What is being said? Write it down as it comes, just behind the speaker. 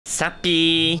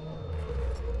Sappy!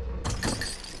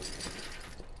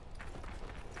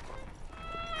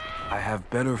 I have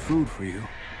better food for you.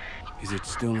 Is it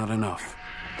still not enough?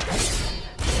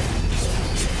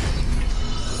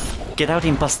 Get out,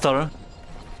 impostor!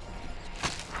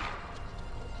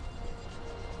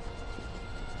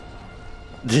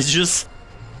 This is just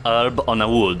herb on a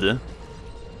wood.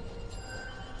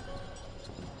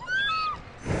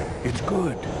 It's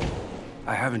good.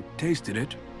 I haven't tasted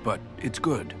it, but it's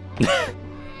good.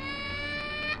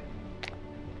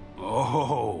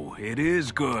 Oh, it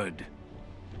is good.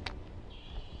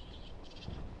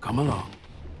 Come along.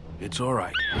 It's all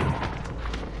right.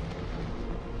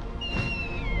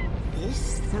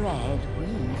 This thread we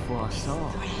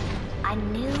foresaw. A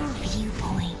new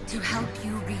viewpoint to help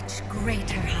you reach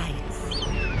greater heights.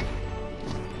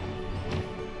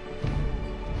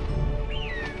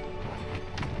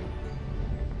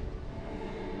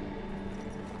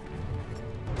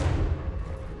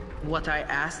 What I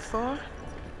asked for?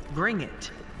 Bring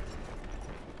it.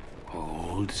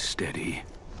 Hold steady.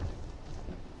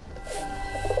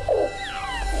 Gods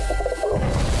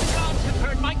have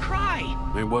heard my cry!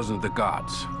 It wasn't the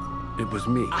gods. It was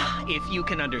me. If you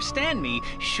can understand me,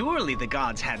 surely the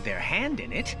gods had their hand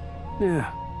in it.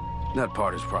 Yeah, that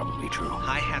part is probably true.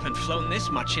 I haven't flown this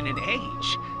much in an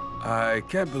age. I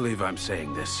can't believe I'm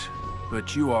saying this,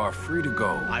 but you are free to go.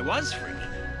 I was free,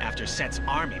 after Set's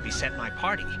army beset my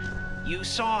party. You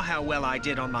saw how well I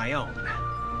did on my own.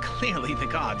 Clearly the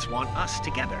gods want us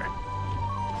together.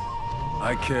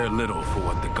 I care little for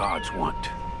what the gods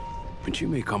want, but you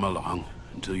may come along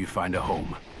until you find a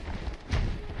home.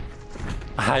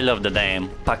 I love the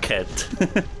name, Packet.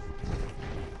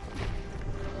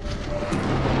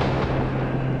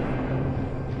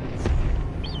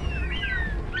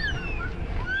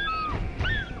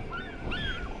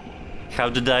 How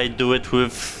did I do it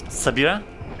with Sabira?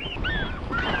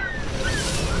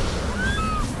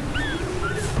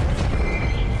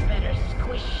 Better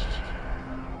squished.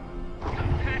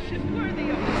 Compassion worthy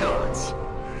of the gods.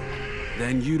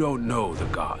 Then you don't know the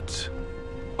gods.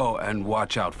 Oh, and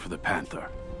watch out for the panther.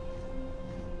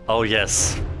 Oh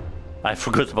yes, I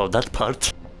forgot about that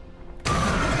part.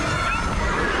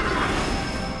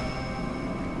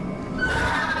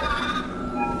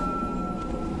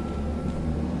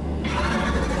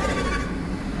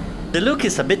 The look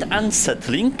is a bit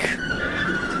unsettling,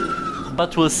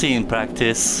 but we'll see in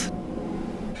practice.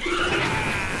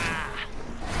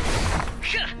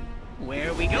 Where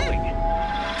are we going?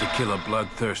 To kill a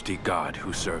bloodthirsty god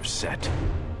who serves Set.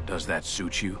 Does that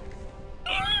suit you?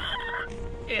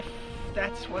 If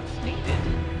that's what's needed.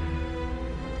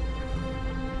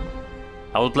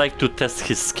 I would like to test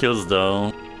his skills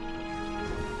though.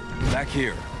 Back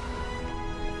here.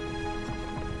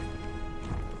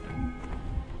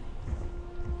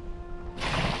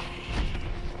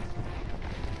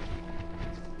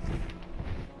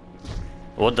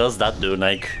 What does that do?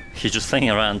 Like, he's just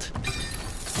playing around.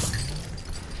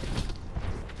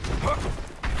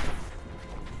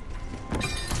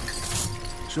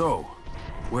 So,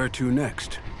 where to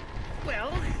next?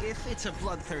 Well, if it's a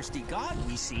bloodthirsty god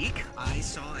we seek, I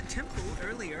saw a temple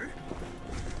earlier.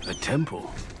 A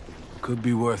temple? Could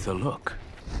be worth a look.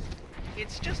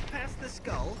 It's just past the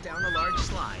skull, down a large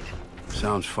slide.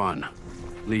 Sounds fun.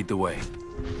 Lead the way.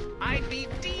 I'd be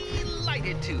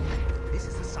delighted to. This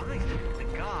is a sign. The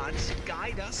gods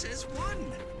guide us as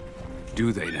one.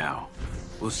 Do they now?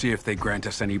 We'll see if they grant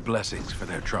us any blessings for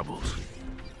their troubles.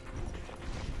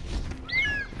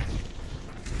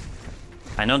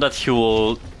 I know that he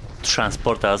will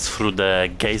transport us through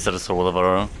the geysers or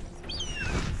whatever.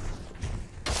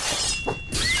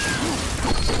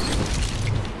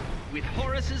 With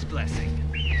Horus's blessing.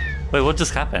 Wait, what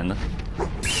just happened?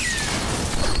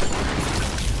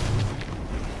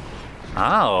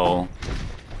 Ow.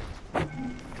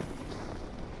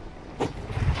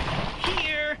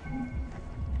 Here!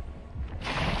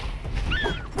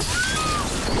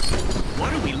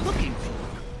 What are we looking for?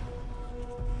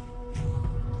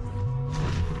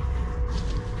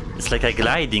 It's like a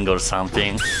gliding or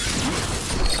something.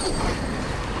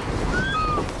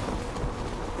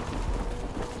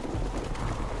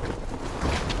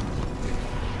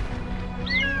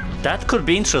 That could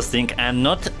be interesting and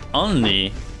not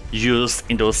only used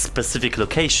in those specific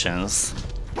locations.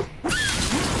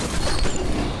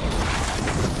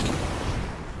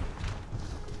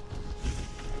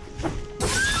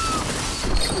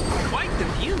 Quite the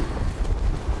view.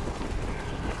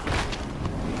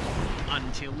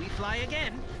 Until we fly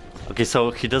again. Okay,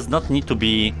 so he does not need to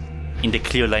be in the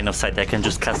clear line of sight. I can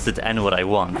just cast it anywhere I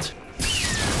want.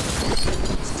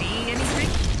 Seeing anything?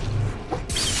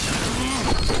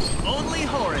 Only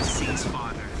Horus sees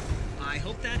farther. I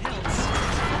hope that helps.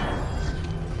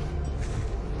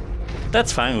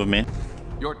 That's fine with me.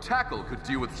 Your tackle could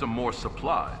do with some more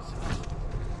supplies.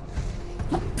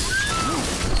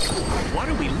 What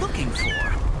are we looking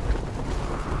for?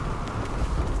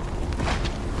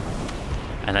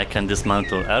 And I can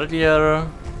dismantle earlier.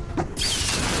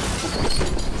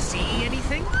 See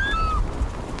anything?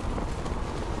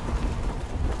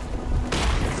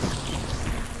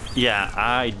 Yeah,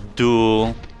 I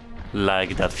do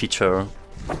like that feature.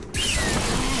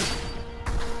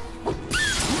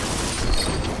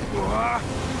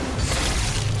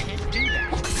 Can't do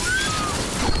that.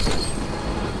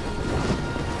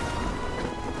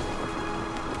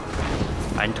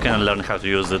 I need to kind of learn how to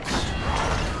use it.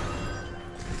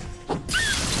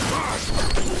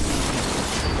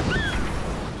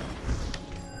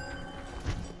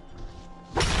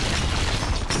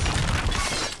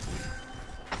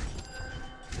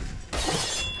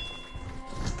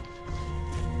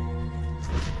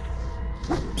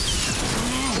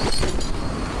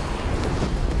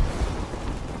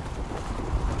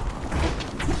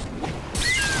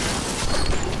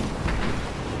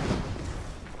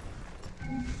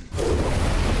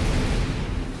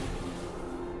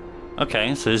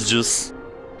 Okay, so it just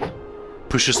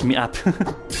pushes me up.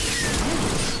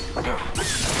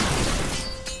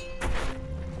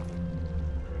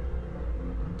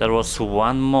 There was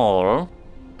one more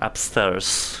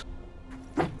upstairs.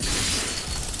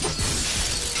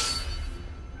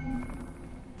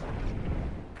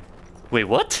 Wait,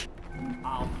 what?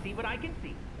 I'll see what I can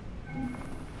see.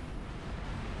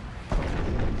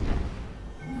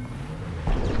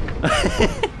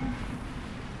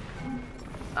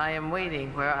 I am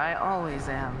waiting where I always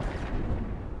am.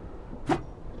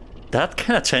 That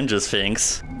kind of changes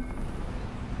things.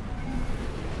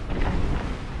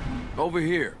 Over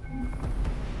here.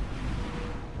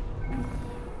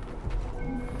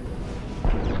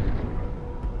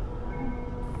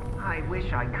 I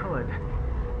wish I could.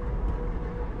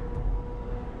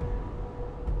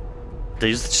 The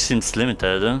usage seems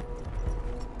limited.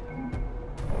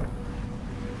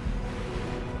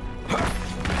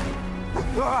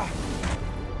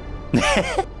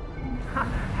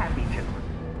 Happy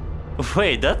to.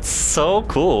 Wait, that's so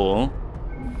cool.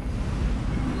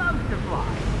 Love to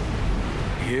fly.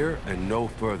 Here and no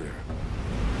further.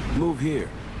 Move here.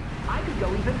 I could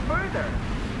go even further.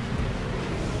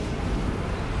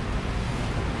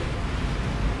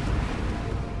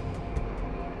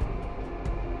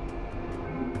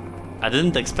 I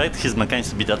didn't expect his mechanics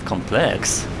to be that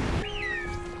complex.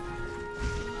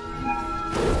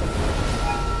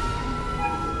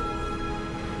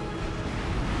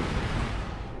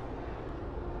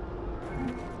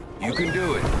 You can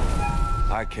do it.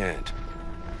 I can't.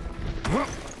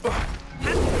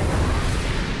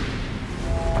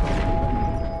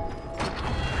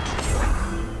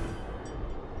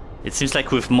 It seems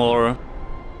like with more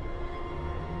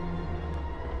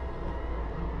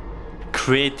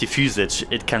creative usage,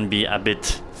 it can be a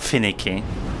bit finicky.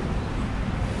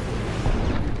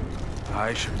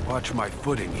 I should watch my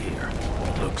footing here.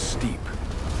 It looks steep.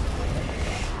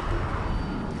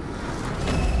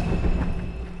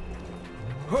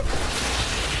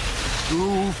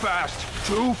 Too fast!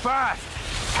 Too fast!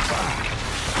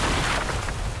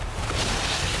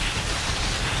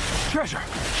 Treasure!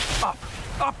 Up!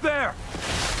 Up there!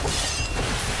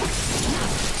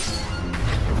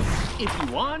 If you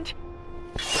want.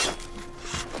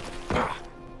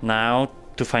 Now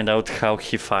to find out how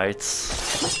he fights.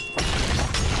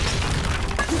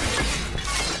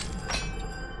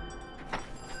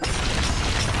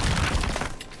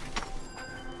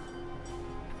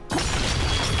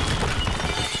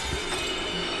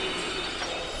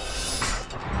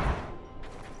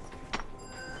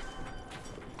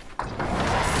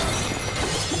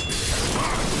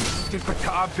 Did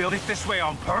Pata build it this way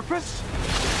on purpose?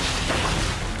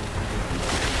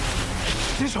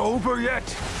 Is this over yet?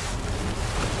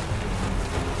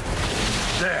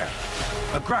 There.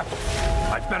 A grapple.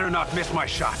 I'd better not miss my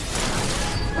shot.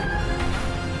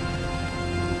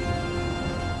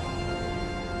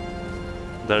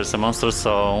 There's a monster,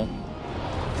 so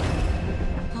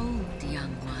Hold,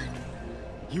 young one.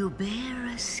 You bear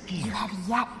a skill. You have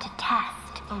yet to test.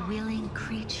 A willing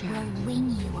creature. Will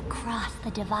wing you across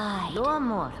the divide. Your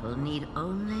mortal need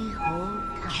only hold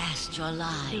tight. Cast your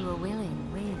line. To a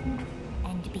willing wind.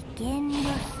 And begin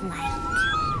your flight.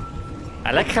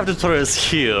 I like how the tutorial is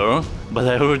here, but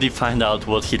I already find out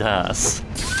what he does. A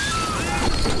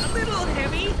little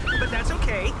heavy, but that's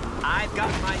okay. I've got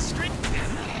my strength.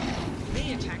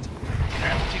 They attacked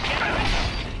together.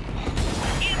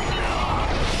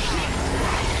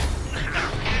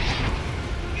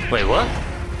 Wait, what?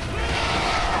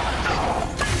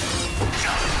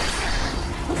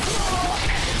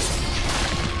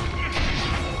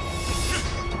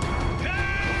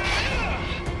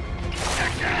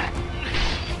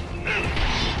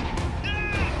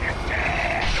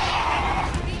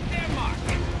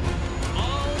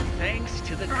 All thanks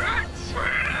to the gods.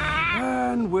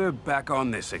 And we're back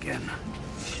on this again.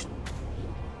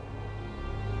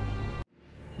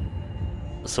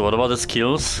 So what about the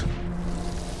skills?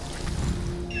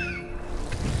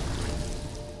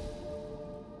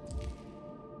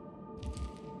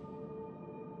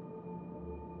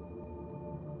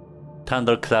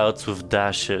 Thunderclouds with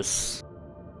dashes.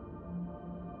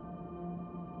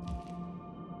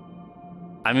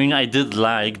 I mean, I did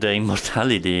like the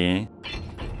immortality.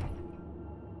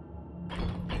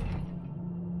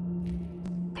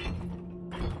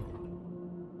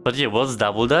 But yeah, what's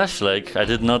double dash? Like, I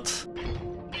did not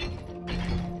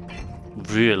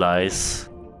realize.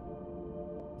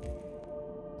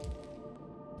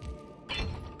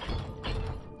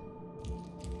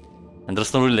 And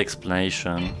there's no real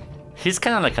explanation. He's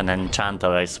kind of like an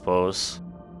enchanter, I suppose.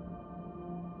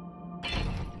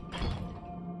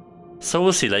 So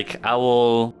we'll see, like, I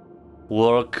will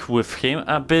work with him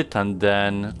a bit and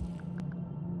then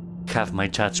have my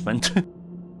judgment.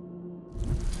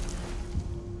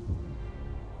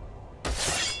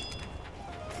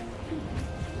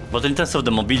 But in terms of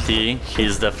the mobility,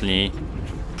 he's definitely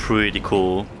pretty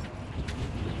cool.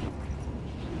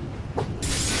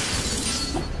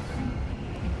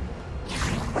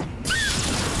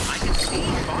 I can see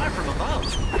far from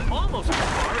above, almost as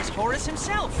far as Horus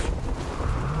himself.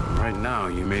 Right now,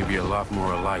 you may be a lot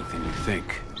more alike than you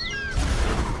think.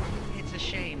 It's a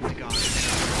shame the gods.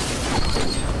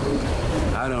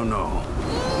 I don't know.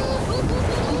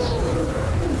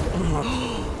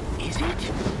 Is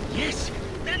it? Yes,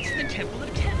 that's the Temple of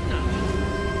Tethna.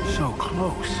 So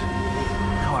close.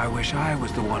 How I wish I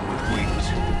was the one with wings.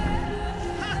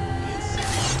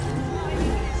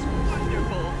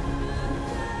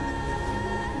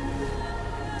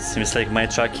 Seems like my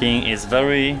tracking is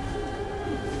very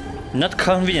not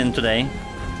convenient today.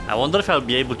 I wonder if I'll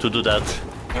be able to do that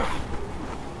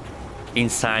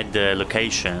inside the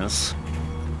locations.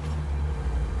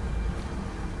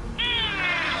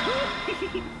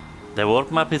 The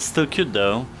warp map is still cute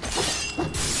though.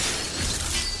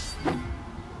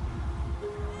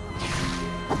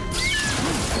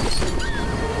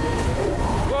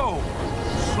 Whoa!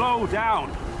 Slow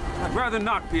down. I'd rather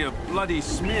not be a bloody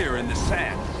smear in the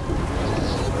sand.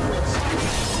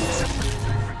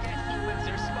 Humans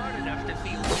are smart enough to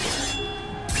feel fear.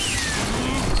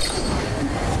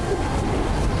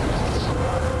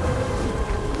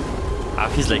 Oh,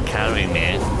 he's like carrying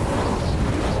me.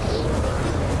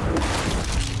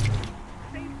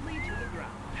 Safely to the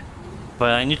ground.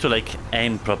 But I need to like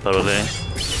aim properly.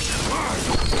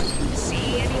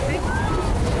 See anything?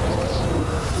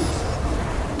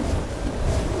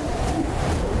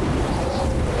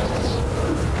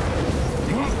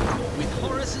 With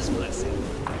Horus's blessing.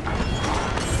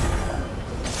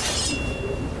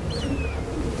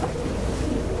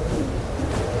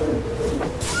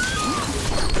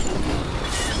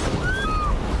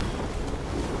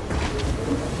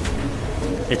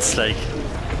 It's like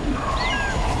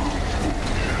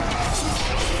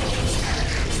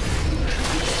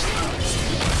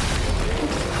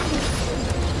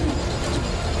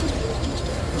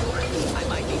I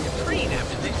might need to preen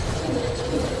after this.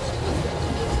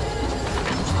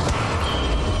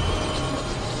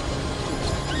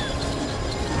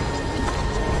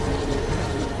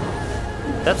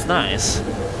 that's nice.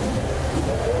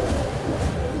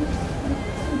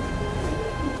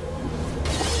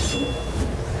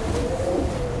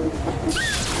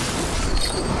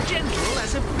 Gentle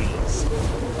as a breeze.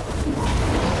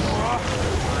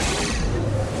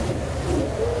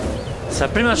 So I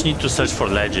pretty much need to search for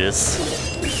ledges.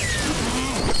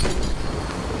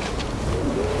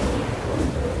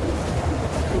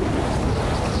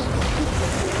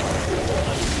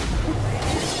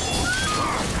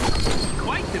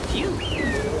 Quite the view.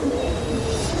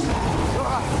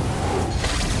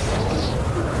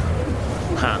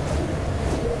 Huh.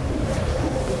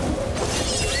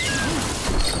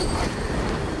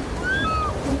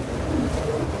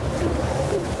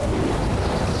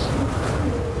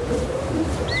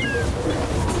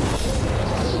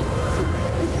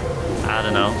 I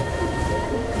don't know.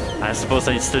 I suppose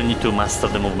I still need to master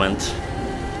the movement.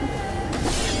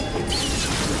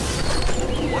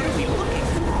 What are we looking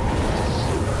for?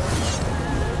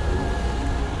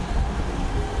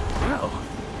 Well,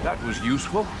 that was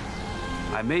useful.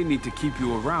 I may need to keep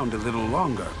you around a little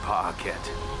longer, Pa'aket.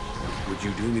 Would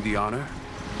you do me the honor?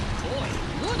 Boy,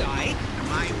 would I?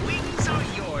 My wings are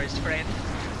yours, friend.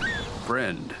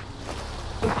 Friend.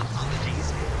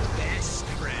 Apologies, best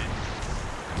friend.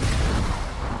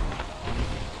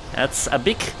 That's a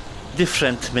big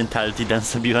different mentality than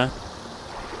Sabiha.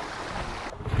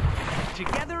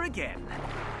 Together again.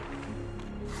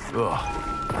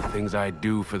 Ugh, the things I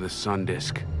do for the sun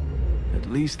disk. At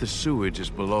least the sewage is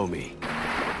below me.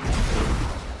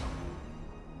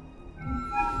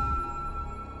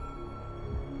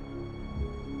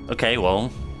 Okay, well,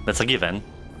 that's a given.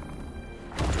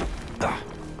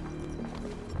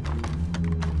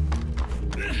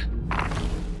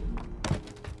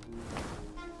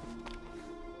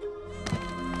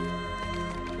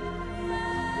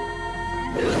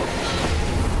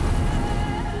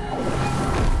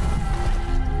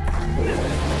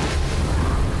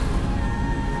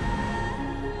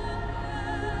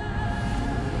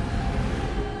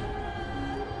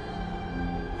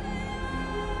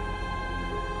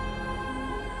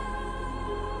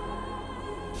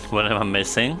 What am I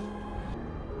missing?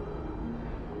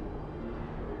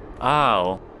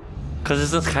 Oh, because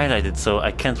it's not highlighted, so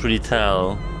I can't really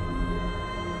tell.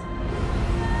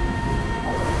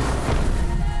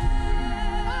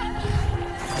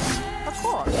 Of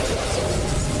course.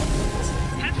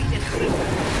 Happy dinner.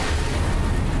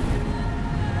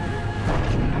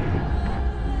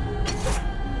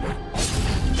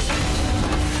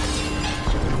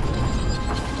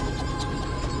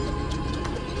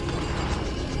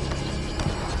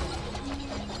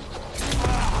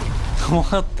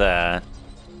 What the?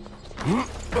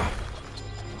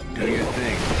 Do your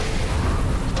thing.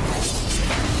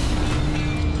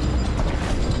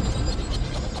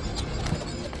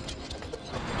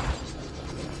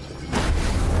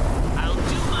 I'll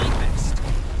do my best.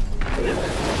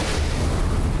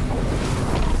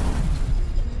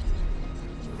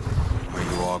 Are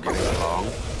you all getting along?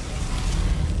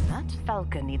 That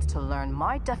falcon needs to learn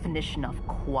my definition of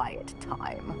quiet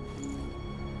time.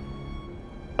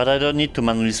 But I don't need to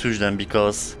manually switch them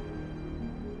because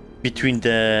between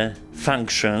the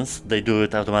functions they do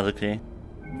it automatically.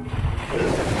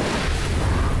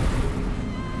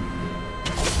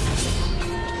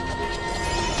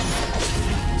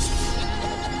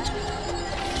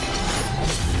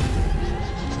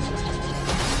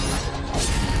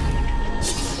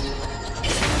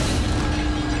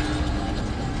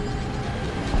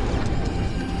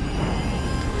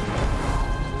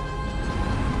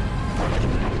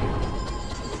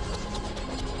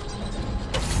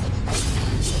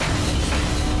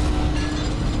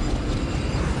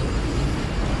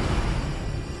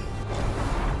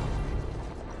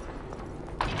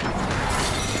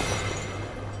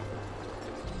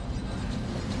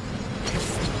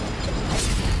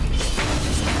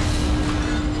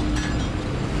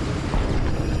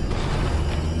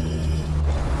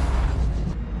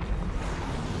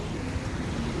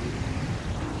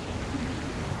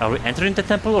 Are we entering the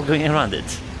temple or going around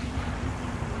it?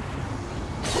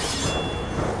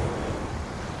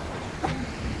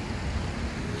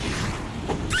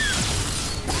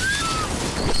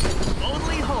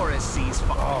 Only Horus sees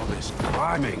fire. All this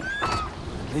climbing.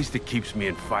 At least it keeps me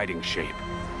in fighting shape.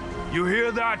 You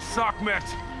hear that, Sekhmet?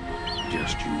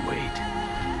 Just you wait.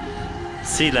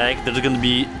 See, like, there's gonna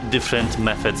be different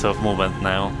methods of movement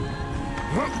now.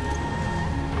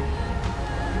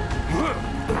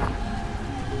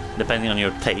 Depending on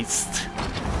your taste.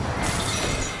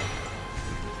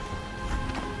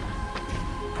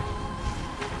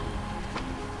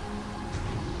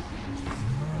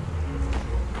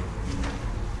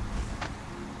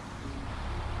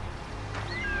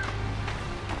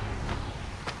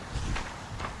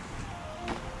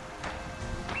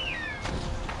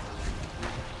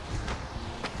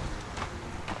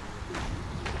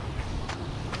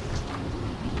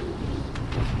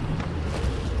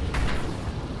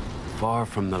 Far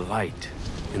from the light,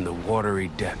 in the watery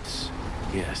depths.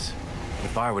 Yes,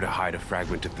 if I were to hide a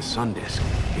fragment of the sun disk,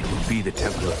 it would be the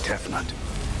Temple of Tefnut.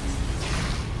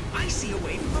 I see a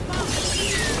way from above.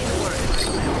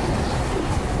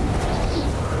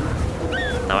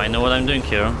 Now I know what I'm doing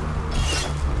here.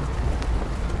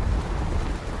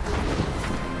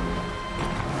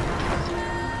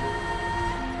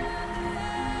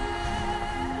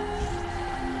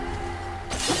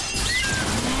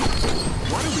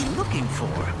 What are we looking for?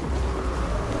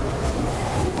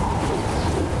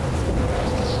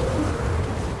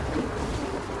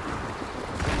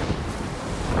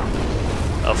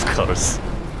 Of course.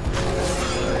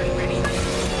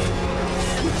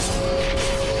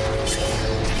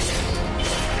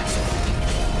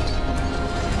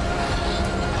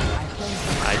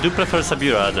 do prefer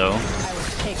Sabira though,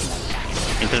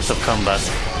 in terms of combat.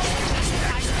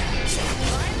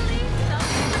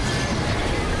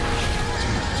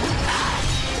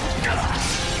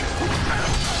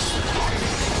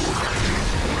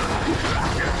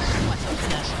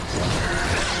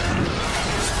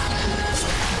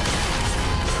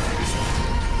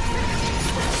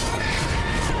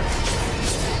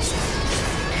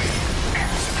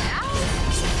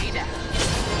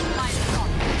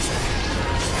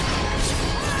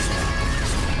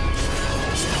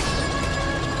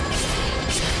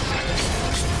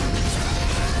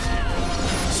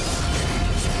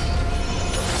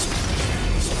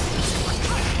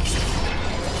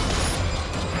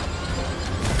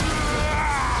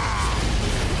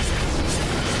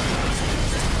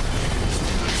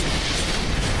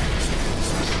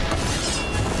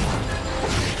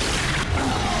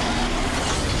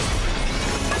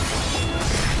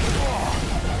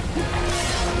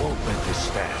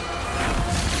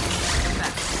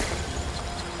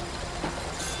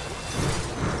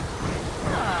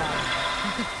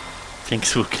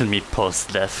 Things will kill me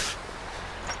post-death.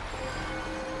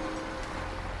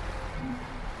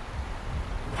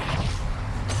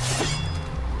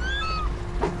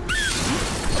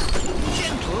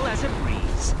 Gentle as a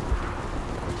breeze.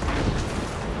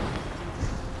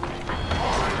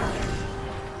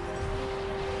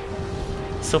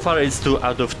 So far it's 2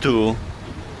 out of 2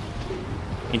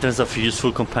 in terms of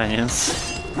useful companions.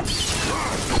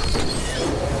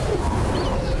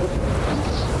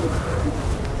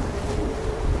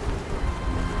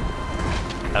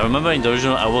 I remember in the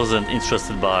original I wasn't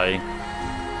interested by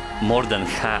more than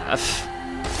half.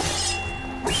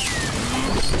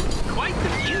 Quite the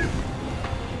view.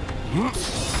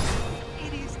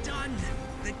 It is done.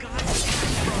 The gods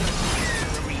for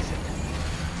a reason.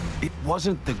 It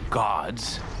wasn't the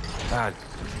gods.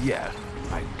 Yeah,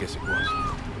 I guess it was.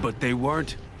 But they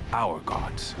weren't our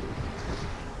gods.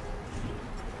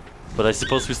 But I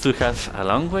suppose we still have a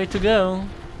long way to go.